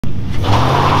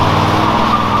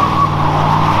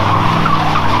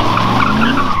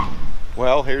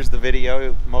Well, here's the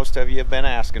video most of you have been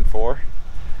asking for.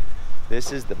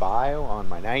 This is the bio on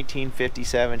my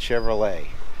 1957 Chevrolet.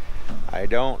 I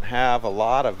don't have a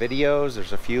lot of videos.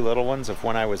 There's a few little ones of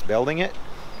when I was building it.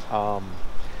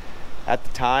 At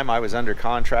the time, I was under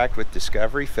contract with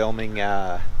Discovery filming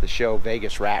the show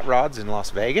Vegas Rat Rods in Las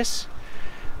Vegas.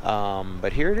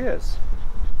 But here it is.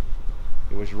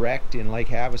 It was wrecked in Lake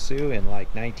Havasu in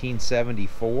like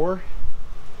 1974.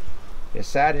 It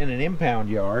sat in an impound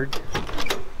yard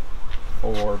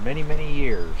for many, many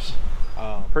years.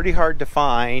 Pretty hard to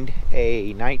find a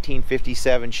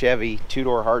 1957 Chevy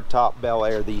two-door hardtop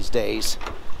Belair these days.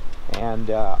 And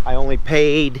I only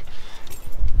paid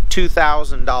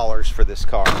 $2,000 for this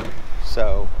car.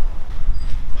 So,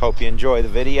 hope you enjoy the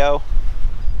video.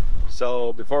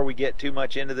 So, before we get too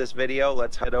much into this video,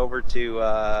 let's head over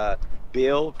to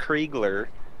Bill Kriegler.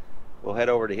 We'll head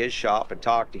over to his shop and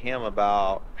talk to him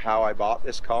about how I bought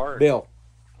this car. Bill,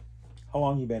 how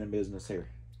long you been in business here?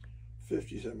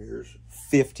 50-some years.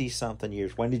 50-something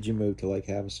years. When did you move to Lake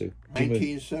Havasu?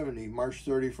 1970, March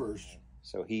 31st.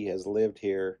 So he has lived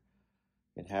here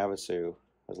in Havasu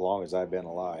as long as I've been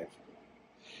alive.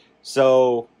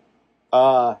 So,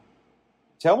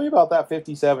 tell me about that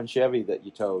 57 Chevy that you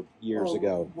towed years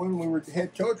ago. When we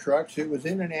had tow trucks, it was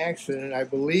in an accident. I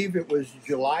believe it was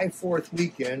July 4th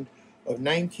weekend of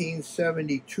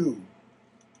 1972.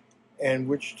 And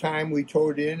which time we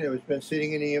towed in, it was been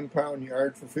sitting in the impound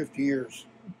yard for 50 years.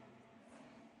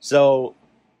 So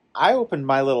I opened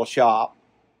my little shop,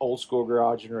 Old School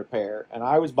Garage and Repair, and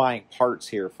I was buying parts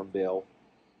here from Bill.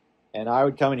 And I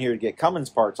would come in here to get Cummins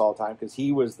parts all the time because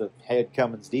he was the head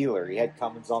Cummins dealer. He had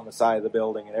Cummins on the side of the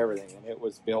building and everything. And it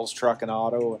was Bill's Truck and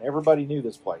Auto, and everybody knew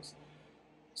this place.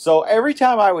 So every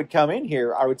time I would come in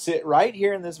here, I would sit right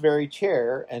here in this very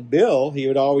chair. And Bill, he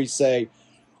would always say,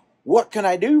 "What can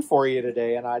I do for you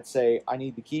today?" And I'd say, "I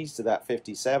need the keys to that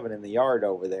 57 in the yard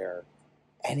over there."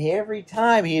 And every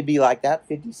time he'd be like, "That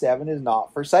 57 is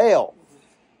not for sale."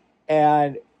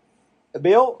 And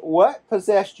Bill, what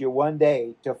possessed you one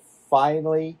day to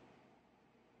finally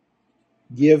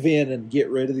give in and get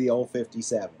rid of the old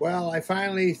 57? Well, I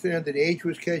finally said that age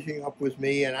was catching up with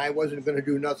me and I wasn't going to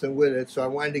do nothing with it, so I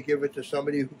wanted to give it to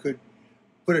somebody who could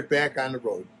put it back on the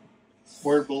road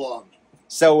where it belonged.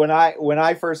 So when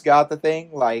I first got the thing,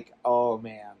 like, oh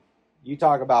man, you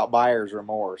talk about buyer's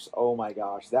remorse. Oh my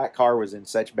gosh, that car was in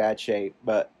such bad shape.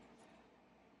 But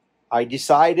I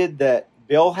decided that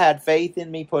Bill had faith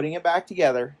in me putting it back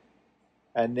together.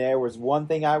 And there was one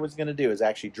thing I was going to do is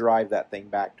actually drive that thing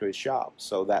back to his shop.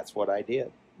 So that's what I did.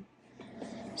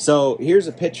 So here's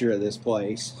a picture of this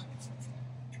place.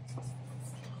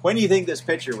 When do you think this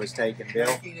picture was taken, Bill?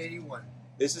 1981.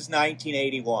 This is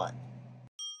 1981.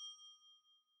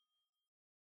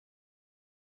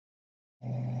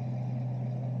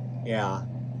 Yeah.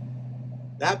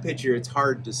 That picture, it's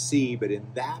hard to see, but in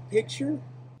that picture,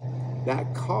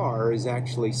 that car is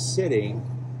actually sitting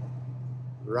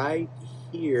right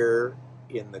here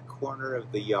in the corner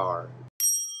of the yard.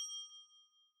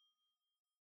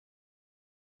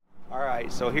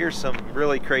 Alright, so here's some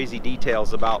really crazy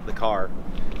details about the car.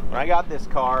 When I got this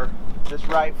car, this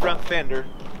right front fender,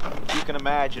 you can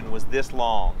imagine, was this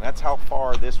long. That's how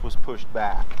far this was pushed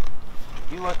back.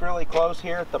 If you look really close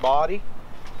here at the body,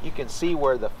 you can see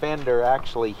where the fender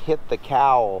actually hit the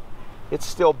cowl. It's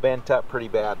still bent up pretty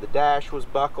bad. The dash was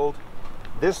buckled.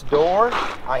 This door,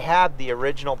 I had the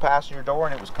original passenger door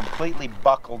and it was completely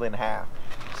buckled in half.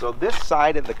 So this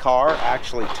side of the car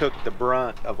actually took the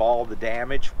brunt of all the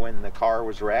damage when the car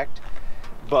was wrecked.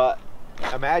 But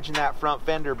imagine that front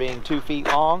fender being 2 feet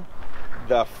long.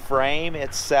 The frame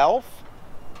itself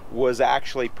was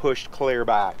actually pushed clear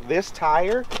back. This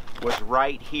tire was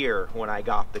right here when I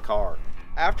got the car.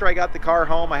 After I got the car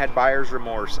home, I had buyer's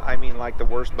remorse. I mean, like the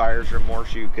worst buyer's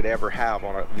remorse you could ever have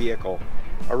on a vehicle.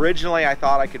 Originally, I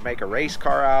thought I could make a race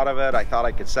car out of it. I thought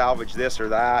I could salvage this or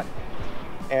that.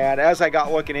 And as I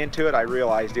got looking into it, I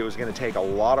realized it was going to take a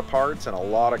lot of parts and a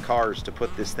lot of cars to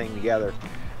put this thing together.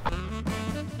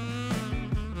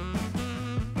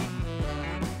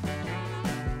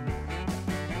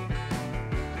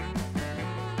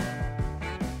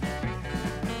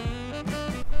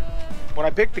 When I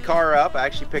picked the car up, I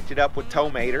actually picked it up with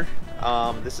Towmater.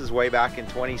 This is way back in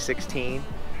 2016.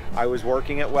 I was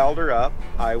working at Welder Up.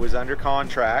 I was under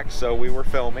contract, so we were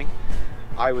filming.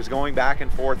 I was going back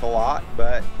and forth a lot,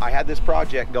 but I had this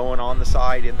project going on the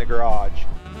side in the garage.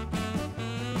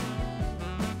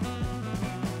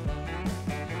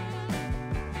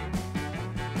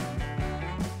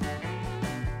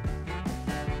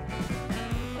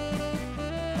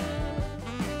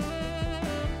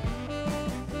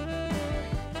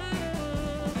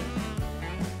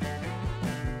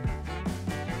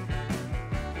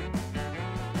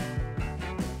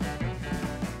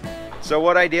 So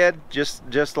what I did,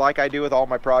 just like I do with all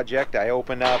my project, I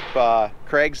opened up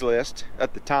Craigslist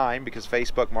at the time because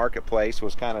Facebook Marketplace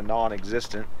was kind of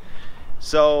non-existent.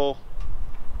 So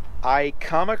I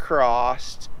come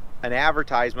across an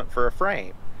advertisement for a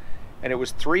frame, and it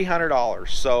was $300.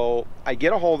 So I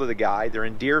get a hold of the guy. They're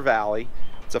in Deer Valley.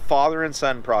 It's a father and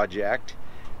son project.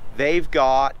 They've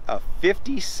got a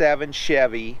 57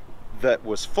 Chevy that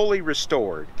was fully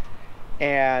restored,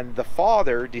 and the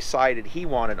father decided he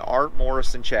wanted an Art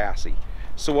Morrison chassis.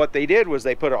 So what they did was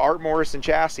they put an Art Morrison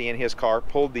chassis in his car,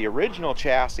 pulled the original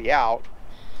chassis out,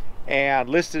 and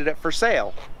listed it for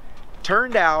sale.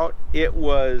 Turned out it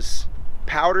was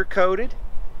powder coated,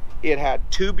 it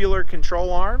had tubular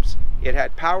control arms, it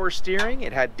had power steering,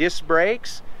 it had disc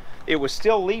brakes, it was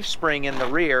still leaf spring in the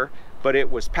rear, but it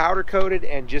was powder coated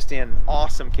and just in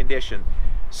awesome condition.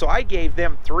 So I gave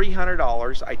them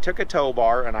 $300. I took a tow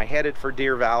bar and I headed for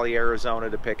Deer Valley, Arizona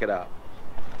to pick it up.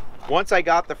 Once I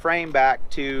got the frame back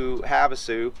to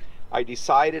Havasu, I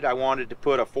decided I wanted to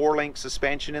put a 4-link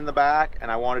suspension in the back,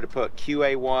 and I wanted to put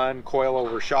QA1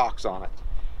 coilover shocks on it.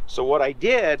 So what I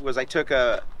did was I took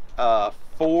a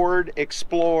Ford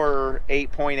Explorer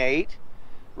 8.8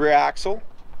 rear axle,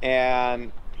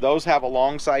 and those have a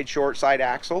long side, short side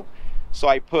axle. So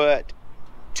I put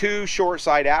 2 short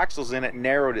side axles in it and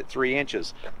narrowed it 3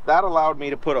 inches. That allowed me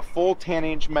to put a full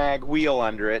 10-inch mag wheel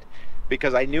under it,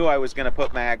 because I knew I was going to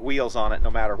put mag wheels on it no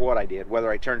matter what I did, whether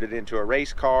I turned it into a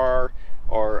race car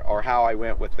or how I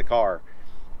went with the car.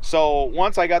 So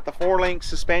once I got the 4-link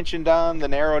suspension done, the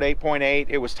narrowed 8.8,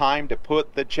 it was time to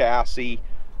put the chassis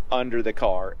under the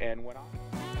car. And when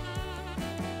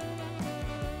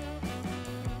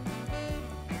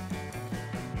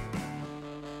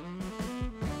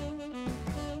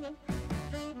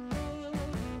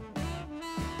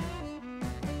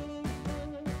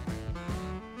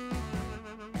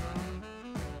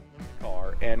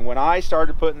I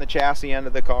started putting the chassis under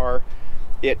the car,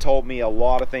 it told me a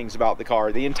lot of things about the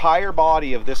car. The entire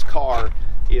body of this car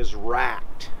is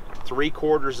racked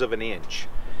 3/4 of an inch.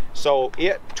 So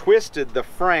it twisted the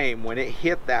frame when it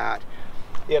hit that.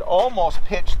 It almost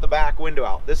pitched the back window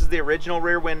out. This is the original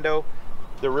rear window.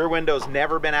 The rear window's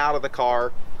never been out of the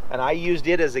car, and I used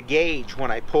it as a gauge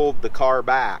when I pulled the car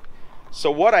back.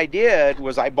 So what I did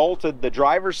was I bolted the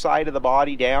driver's side of the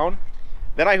body down,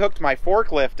 then I hooked my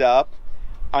forklift up,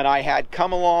 and I had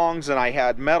come-alongs, and I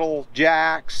had metal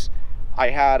jacks,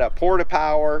 I had a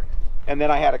porta-power, and then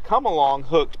I had a come-along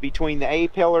hooked between the A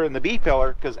pillar and the B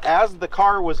pillar, because as the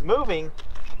car was moving,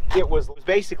 it was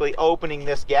basically opening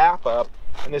this gap up,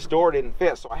 and this door didn't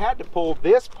fit. So I had to pull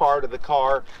this part of the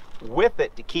car with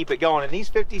it to keep it going. And these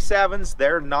 57s,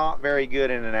 they're not very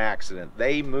good in an accident.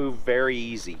 They move very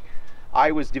easy.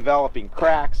 I was developing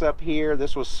cracks up here.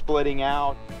 This was splitting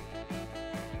out.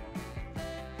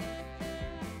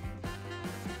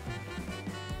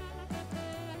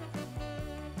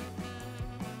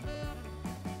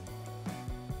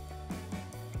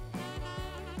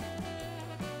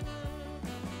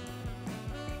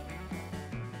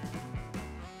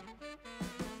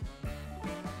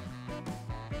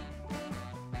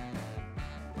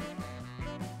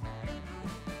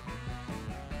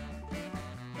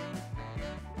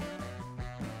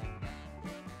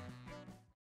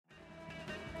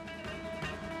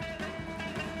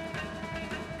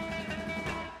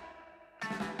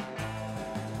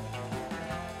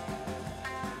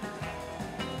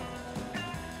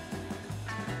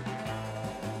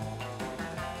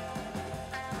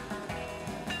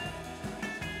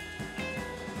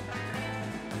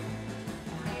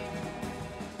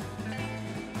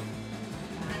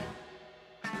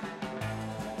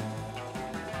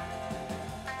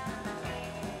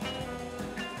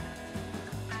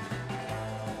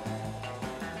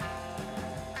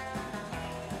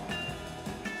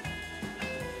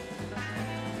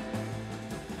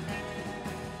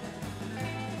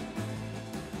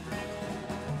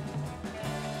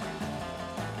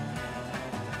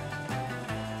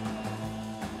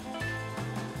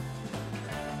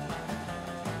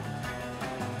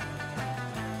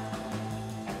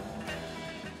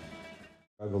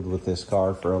 Struggled with this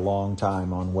car for a long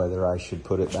time on whether I should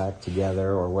put it back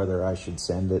together or whether I should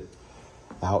send it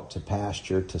out to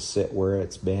pasture to sit where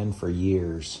it's been for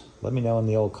years. Let me know in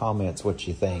the old comments what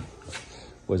you think.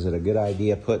 Was it a good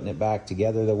idea putting it back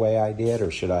together the way I did, or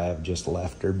should I have just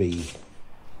left her be?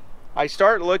 I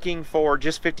start looking for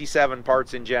just 57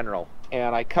 parts in general,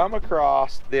 and I come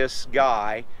across this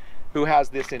guy who has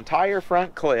this entire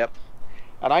front clip,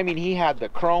 and I mean, he had the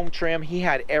chrome trim, he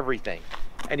had everything.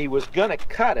 And he was gonna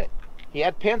cut it. He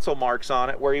had pencil marks on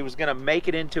it where he was gonna make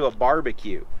it into a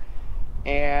barbecue.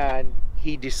 And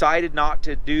he decided not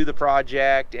to do the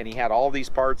project, and he had all these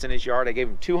parts in his yard. I gave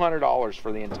him $200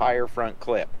 for the entire front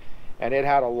clip, and it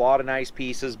had a lot of nice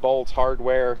pieces, bolts,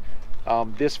 hardware.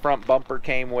 This front bumper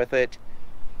came with it.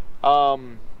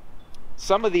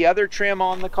 Some of the other trim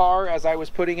on the car, as I was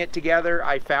putting it together,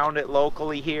 I found it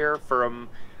locally here from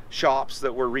shops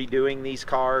that were redoing these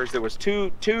cars. There was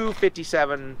two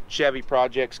 57 Chevy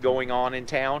projects going on in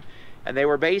town, and they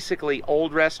were basically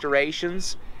old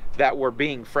restorations that were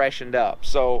being freshened up.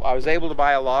 So I was able to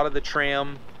buy a lot of the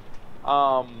trim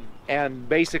and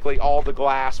basically all the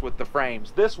glass with the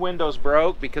frames. This window's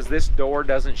broke because this door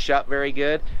doesn't shut very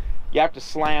good. You have to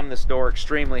slam this door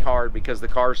extremely hard because the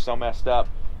car's so messed up.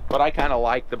 But I kind of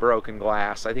like the broken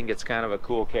glass. I think it's kind of a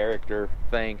cool character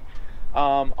thing.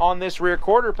 On this rear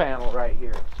quarter panel right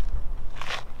here,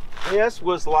 this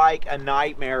was like a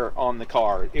nightmare on the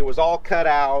car. It was all cut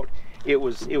out. It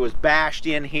was bashed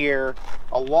in here.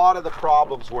 A lot of the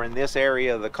problems were in this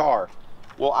area of the car.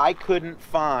 Well, I couldn't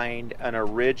find an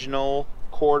original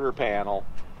quarter panel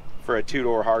for a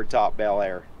two-door hardtop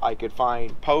Belair. I could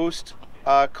find post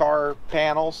car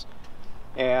panels,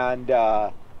 and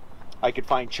I could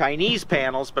find Chinese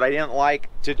panels, but I didn't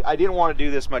want to do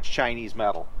this much Chinese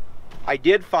metal. I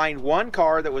did find one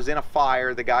car that was in a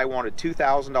fire. The guy wanted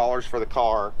 $2,000 for the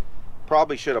car.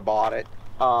 Probably should have bought it,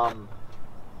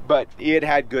 but it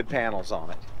had good panels on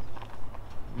it.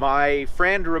 My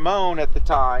friend Ramon at the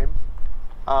time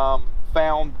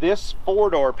found this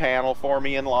four-door panel for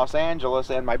me in Los Angeles,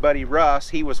 and my buddy Russ,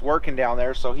 he was working down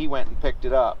there, so he went and picked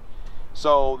it up.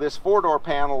 So this four-door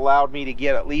panel allowed me to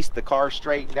get at least the car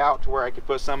straightened out to where I could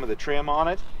put some of the trim on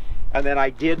it. And then I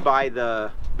did buy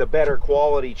the better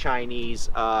quality Chinese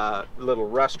little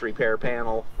rust repair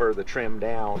panel for the trim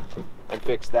down and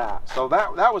fix that. So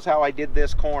that was how I did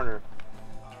this corner.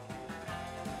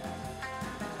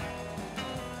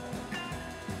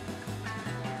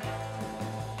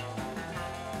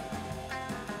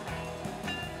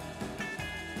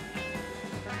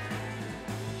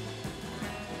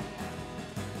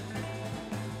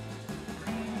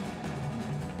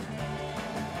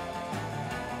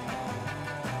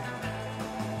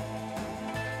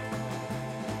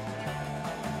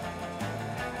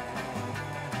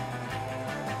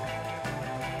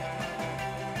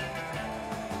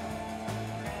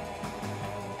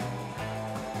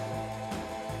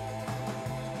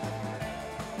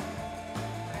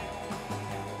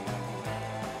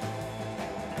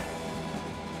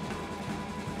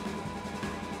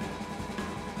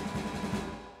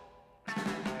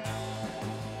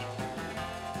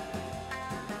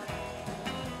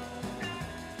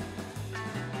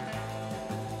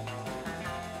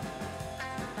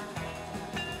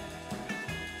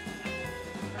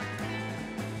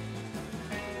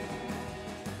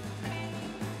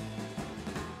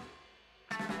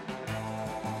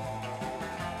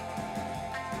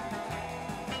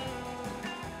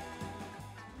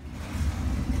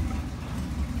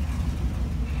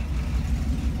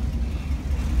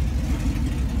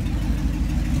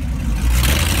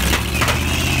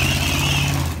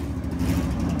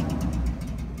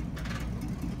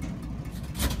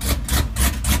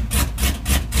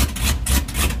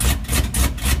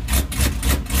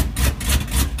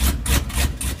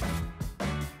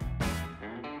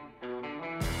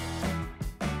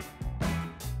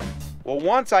 Well,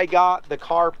 once I got the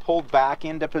car pulled back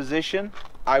into position,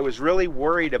 I was really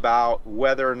worried about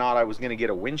whether or not I was going to get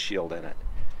a windshield in it.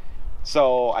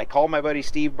 So I called my buddy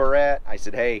Steve Barrett. I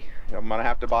said, hey, I'm going to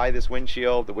have to buy this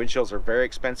windshield. The windshields are very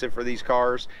expensive for these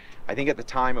cars. I think at the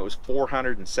time it was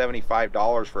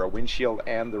 $475 for a windshield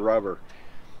and the rubber.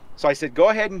 So I said, go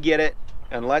ahead and get it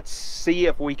and let's see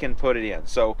if we can put it in.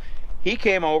 So he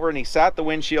came over and he sat the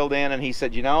windshield in, and he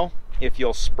said, you know, if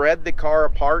you'll spread the car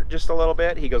apart just a little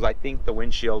bit, he goes, I think the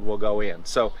windshield will go in.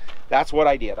 So that's what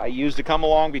I did. I used to come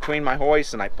along between my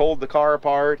hoists and I pulled the car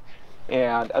apart.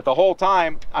 And at the whole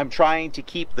time, I'm trying to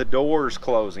keep the doors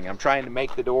closing. I'm trying to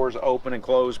make the doors open and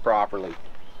close properly.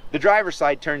 The driver's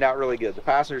side turned out really good. The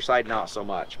passenger side, not so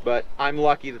much. But I'm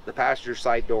lucky that the passenger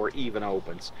side door even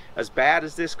opens. As bad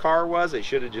as this car was, it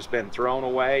should have just been thrown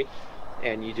away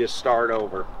and you just start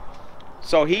over.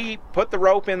 So he put the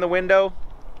rope in the window,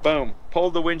 boom,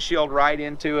 pulled the windshield right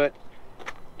into it.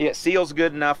 It seals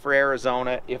good enough for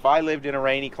Arizona. If I lived in a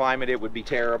rainy climate, it would be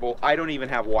terrible. I don't even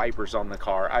have wipers on the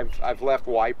car. I've left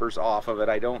wipers off of it.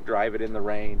 I don't drive it in the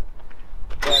rain.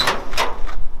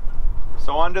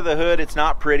 So under the hood, it's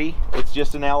not pretty. It's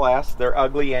just an LS. They're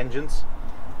ugly engines.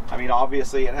 I mean,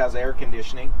 obviously it has air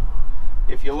conditioning.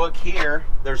 If you look here,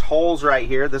 there's holes right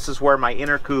here. This is where my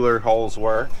intercooler holes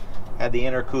were. Had the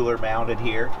intercooler mounted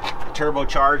here. The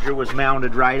turbocharger was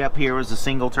mounted right up here, was a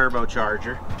single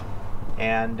turbocharger.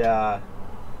 And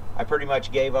I pretty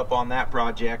much gave up on that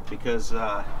project because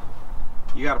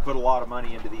you got to put a lot of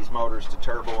money into these motors to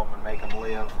turbo them and make them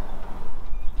live.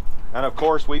 And of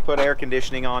course we put air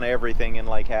conditioning on everything in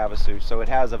Lake Havasu, so it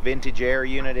has a vintage air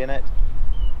unit in it.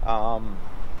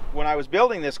 When I was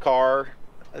building this car,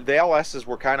 the LS's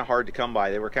were kind of hard to come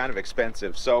by. They were kind of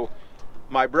expensive. So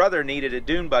my brother needed a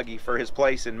dune buggy for his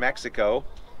place in Mexico.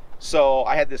 So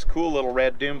I had this cool little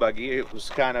red dune buggy. It was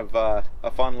kind of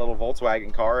a fun little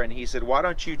Volkswagen car. And he said, why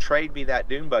don't you trade me that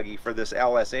dune buggy for this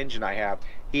LS engine I have?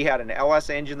 He had an LS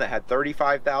engine that had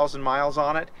 35,000 miles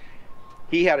on it.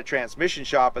 He had a transmission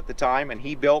shop at the time, and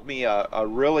he built me a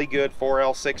really good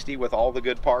 4L60 with all the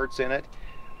good parts in it.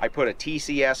 I put a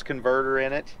TCS converter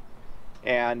in it.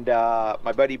 And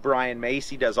my buddy Brian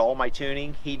Macy does all my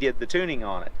tuning. He did the tuning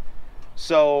on it.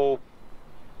 So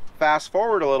fast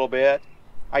forward a little bit,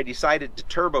 I decided to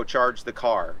turbocharge the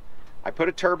car. I put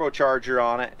a turbocharger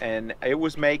on it, and it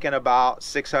was making about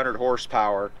 600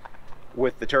 horsepower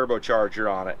with the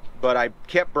turbocharger on it. But I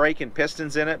kept breaking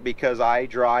pistons in it because I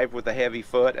drive with a heavy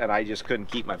foot and I just couldn't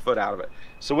keep my foot out of it.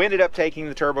 So we ended up taking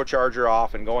the turbocharger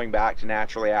off and going back to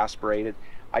naturally aspirated.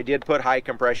 I did put high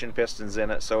compression pistons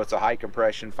in it, so it's a high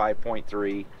compression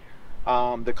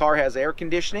 5.3. The car has air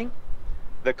conditioning.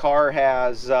 The car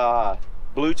has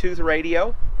Bluetooth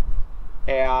radio,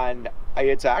 and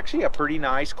it's actually a pretty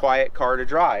nice, quiet car to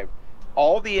drive.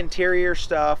 All the interior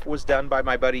stuff was done by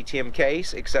my buddy Tim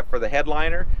Case, except for the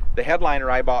headliner. The headliner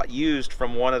I bought used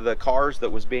from one of the cars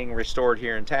that was being restored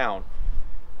here in town.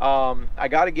 I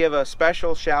got to give a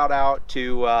special shout out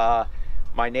to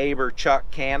my neighbor Chuck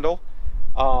Candle.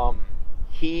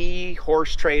 He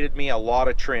horse traded me a lot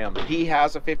of trim. He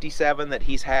has a 57 that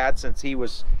he's had since he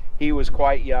was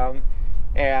quite young,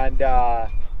 and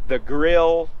the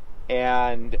grill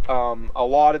and a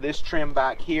lot of this trim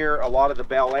back here, a lot of the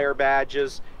Belair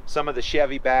badges, some of the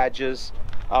Chevy badges,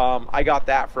 I got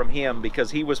that from him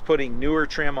because he was putting newer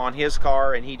trim on his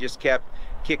car and he just kept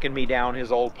kicking me down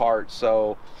his old parts.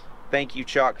 So thank you,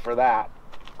 Chuck, for that.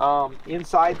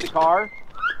 Inside the car,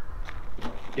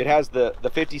 it has the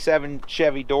 57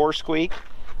 Chevy door squeak.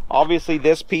 Obviously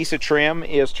this piece of trim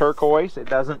is turquoise. It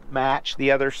doesn't match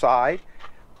the other side.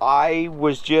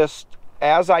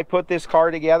 As I put this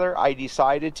car together, I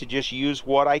decided to just use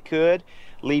what I could,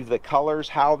 leave the colors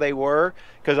how they were,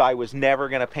 because I was never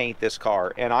going to paint this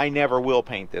car, and I never will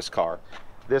paint this car.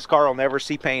 This car will never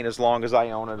see paint as long as I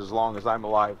own it, as long as I'm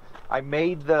alive. I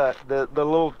made the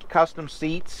little custom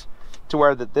seats to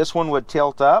where this one would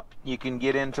tilt up. You can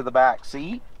get into the back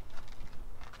seat.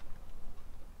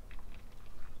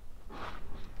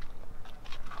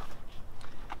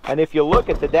 And if you look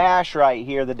at the dash right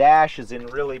here, the dash is in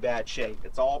really bad shape.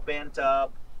 It's all bent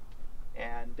up,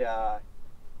 and I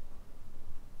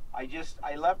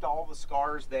left all the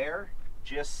scars there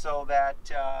just so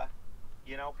that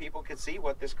you know, people could see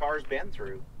what this car's been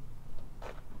through.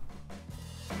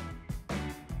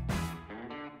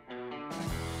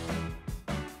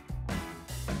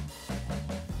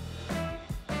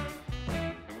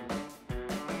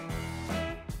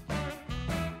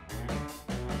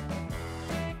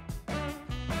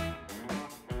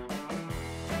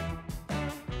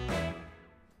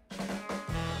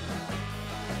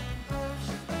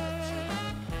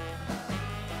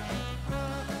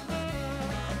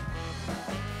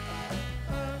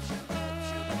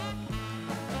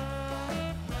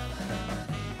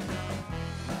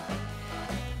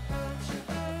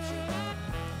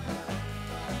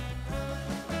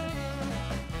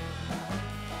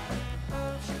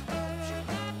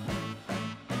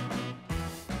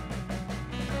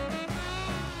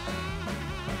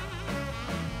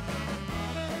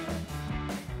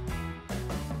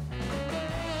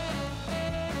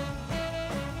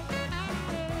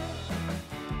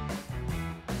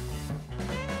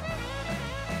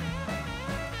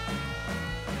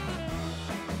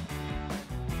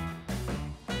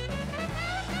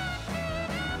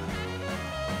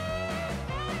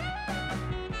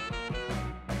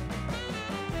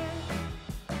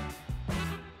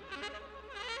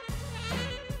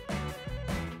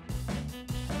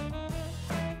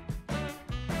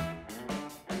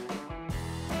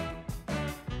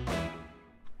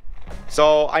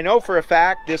 So I know for a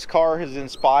fact this car has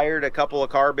inspired a couple of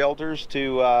car builders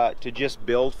to just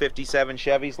build 57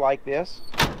 Chevys like this.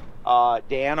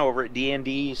 Dan over at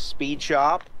D&D's Speed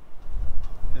Shop.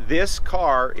 This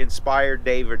car inspired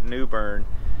David Newbern.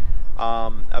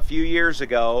 A few years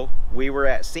ago, we were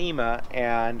at SEMA,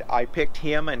 and I picked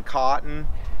him and Cotton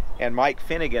and Mike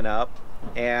Finnegan up,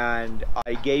 and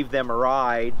I gave them a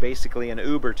ride, basically an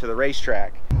Uber to the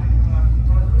racetrack.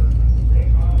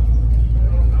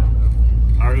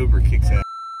 Our Uber kicks ass.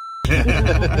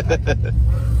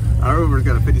 Our Uber's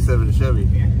got a 57 Chevy.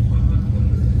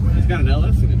 It's got an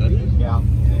LS in it, doesn't it? Yeah.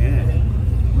 Yeah.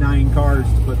 9 cars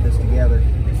to put this together.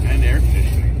 And air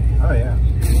conditioning. Oh yeah.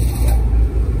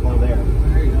 Well, there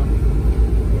you go.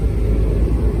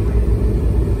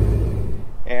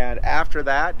 And after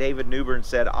that, David Newbern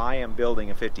said, I am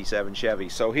building a 57 Chevy.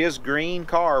 So his green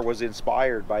car was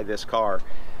inspired by this car.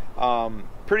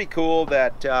 Pretty cool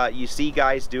that you see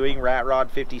guys doing rat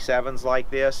rod 57s like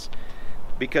this,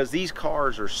 because these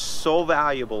cars are so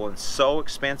valuable and so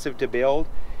expensive to build.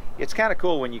 It's kind of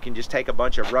cool when you can just take a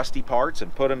bunch of rusty parts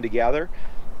and put them together.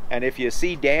 And if you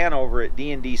see Dan over at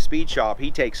D&D Speed Shop, he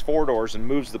takes 4 doors and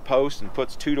moves the post and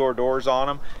puts 2-door doors on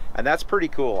them, and that's pretty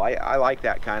cool. I like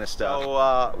that kind of stuff.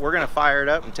 So we're gonna fire it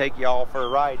up and take y'all for a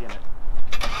ride in it.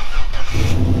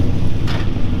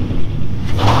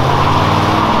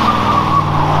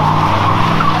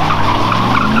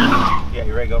 Yeah,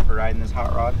 you ready to go for a ride in this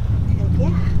hot rod? Heck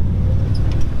yeah.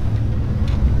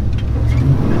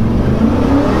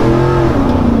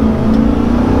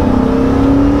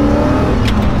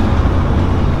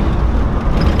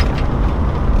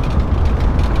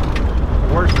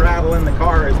 Rattle in the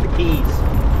car is the keys.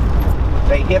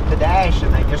 They hit the dash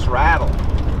and they just rattle.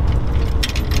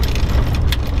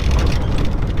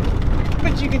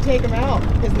 But you can take them out.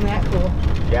 Isn't that cool?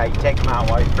 Yeah, you take them out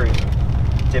while you're cruising.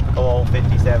 Typical old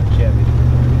 57 Chevy.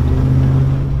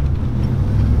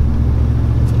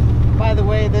 By the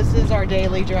way, this is our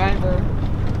daily driver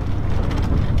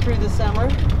through the summer.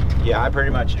 Yeah, I pretty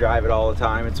much drive it all the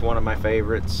time. It's one of my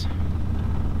favorites.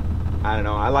 I don't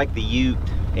know, I like the Ute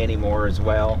anymore as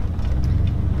well.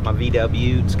 My VW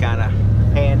Ute's kind of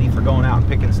handy for going out and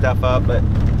picking stuff up, but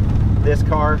this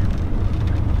car,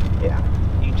 yeah,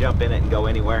 you can jump in it and go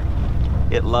anywhere.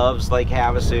 It loves Lake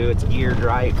Havasu. It's geared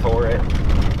right for it.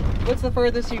 What's the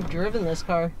furthest you've driven this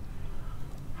car?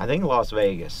 I think Las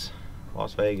Vegas.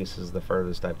 Las Vegas is the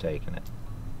furthest I've taken it.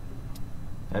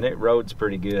 And it roads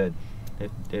pretty good.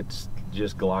 It's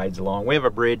just glides along. We have a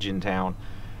bridge in town,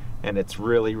 and it's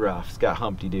really rough. It's got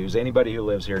Humpty Doos. Anybody who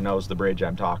lives here knows the bridge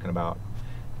I'm talking about.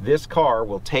 This car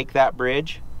will take that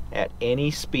bridge at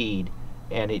any speed,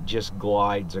 and it just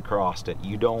glides across it.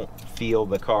 You don't feel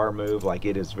the car move. Like,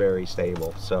 it is very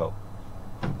stable. So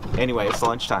anyway, it's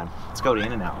lunchtime. Let's go to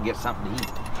In-N-Out and get something to eat.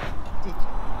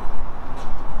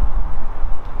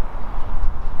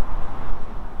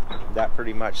 That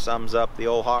pretty much sums up the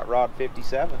old Hot Rod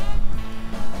 57.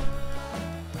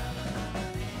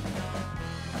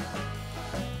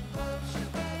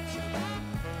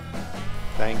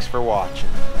 Thanks for watching.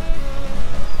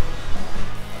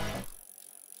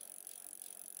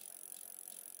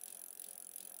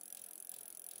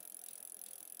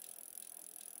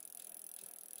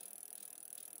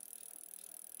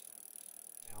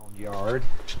 Yard.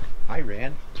 Hi,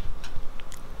 Rand.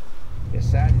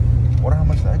 Yes, that. Wonder how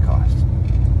much that cost.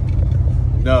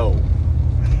 No.